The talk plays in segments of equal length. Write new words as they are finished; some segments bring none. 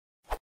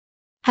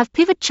Have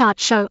pivot chart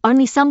show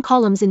only some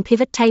columns in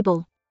pivot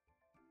table.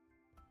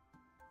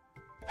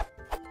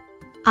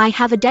 I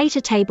have a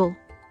data table.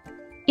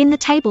 In the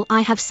table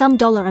I have some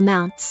dollar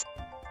amounts.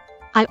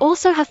 I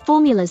also have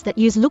formulas that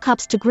use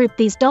lookups to group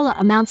these dollar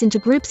amounts into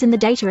groups in the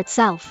data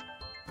itself.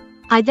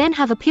 I then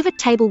have a pivot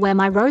table where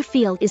my row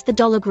field is the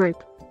dollar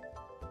group.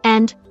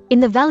 And, in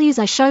the values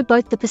I show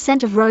both the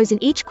percent of rows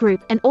in each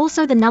group and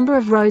also the number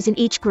of rows in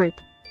each group.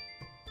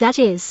 That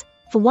is,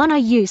 for one I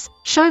use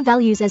show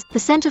values as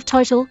percent of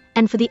total,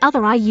 and for the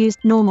other I use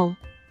normal.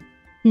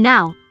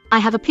 Now, I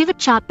have a pivot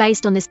chart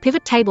based on this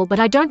pivot table,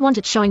 but I don't want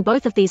it showing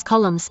both of these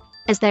columns,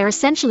 as they are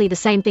essentially the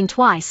same thing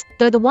twice,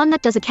 though the one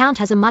that does account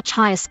has a much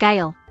higher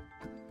scale.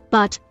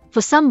 But,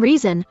 for some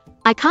reason,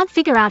 I can't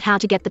figure out how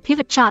to get the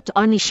pivot chart to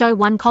only show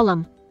one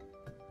column.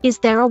 Is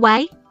there a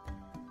way?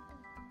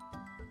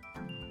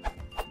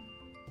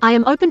 I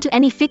am open to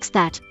any fix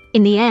that,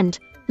 in the end,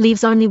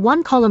 leaves only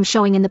one column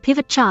showing in the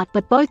pivot chart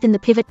but both in the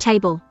pivot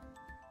table.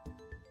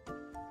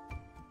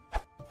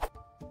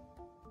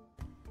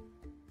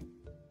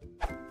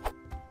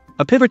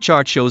 A pivot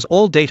chart shows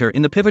all data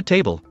in the pivot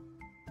table.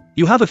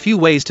 You have a few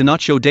ways to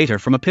not show data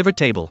from a pivot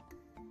table.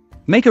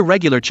 Make a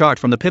regular chart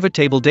from the pivot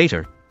table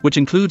data, which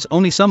includes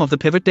only some of the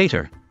pivot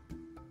data.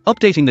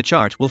 Updating the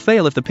chart will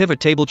fail if the pivot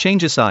table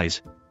changes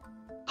size.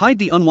 Hide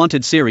the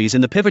unwanted series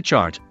in the pivot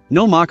chart,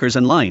 no markers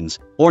and lines,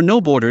 or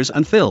no borders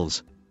and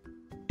fills.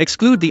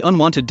 Exclude the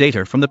unwanted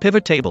data from the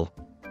pivot table.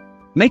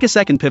 Make a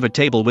second pivot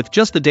table with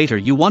just the data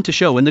you want to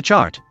show in the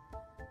chart.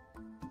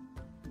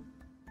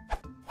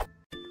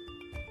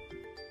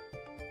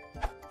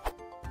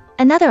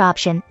 Another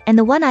option, and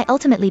the one I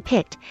ultimately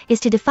picked, is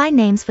to define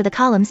names for the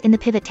columns in the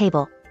pivot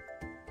table.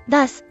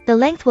 Thus, the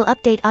length will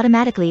update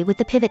automatically with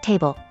the pivot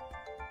table.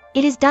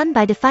 It is done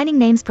by defining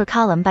names per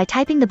column by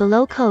typing the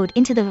below code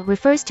into the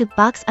refers to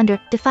box under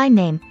define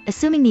name,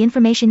 assuming the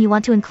information you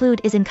want to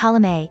include is in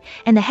column A,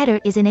 and the header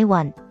is in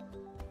A1.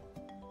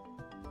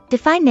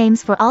 Define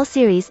names for all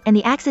series and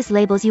the axis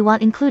labels you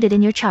want included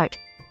in your chart.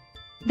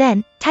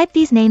 Then, type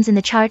these names in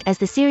the chart as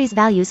the series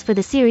values for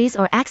the series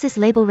or axis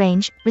label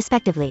range,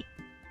 respectively.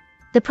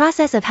 The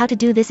process of how to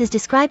do this is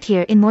described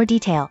here in more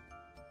detail.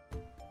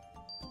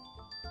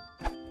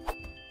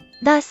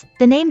 Thus,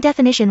 the name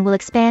definition will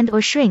expand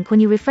or shrink when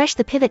you refresh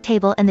the pivot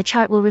table, and the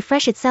chart will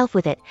refresh itself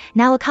with it,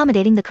 now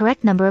accommodating the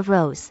correct number of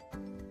rows.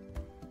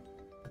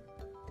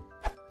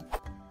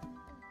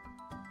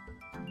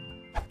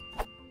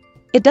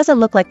 It doesn't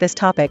look like this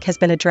topic has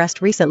been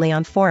addressed recently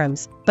on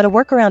forums, but a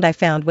workaround I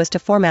found was to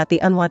format the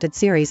unwanted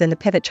series in the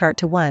pivot chart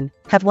to 1,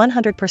 have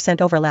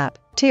 100% overlap,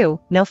 2,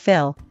 no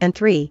fill, and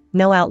 3,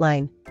 no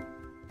outline.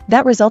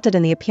 That resulted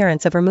in the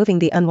appearance of removing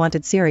the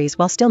unwanted series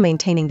while still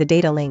maintaining the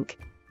data link.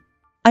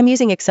 I'm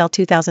using Excel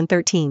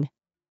 2013.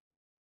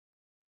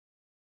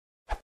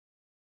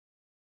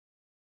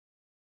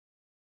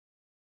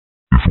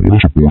 If you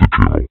want to support the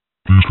channel,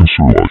 please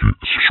consider liking and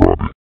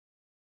subscribing.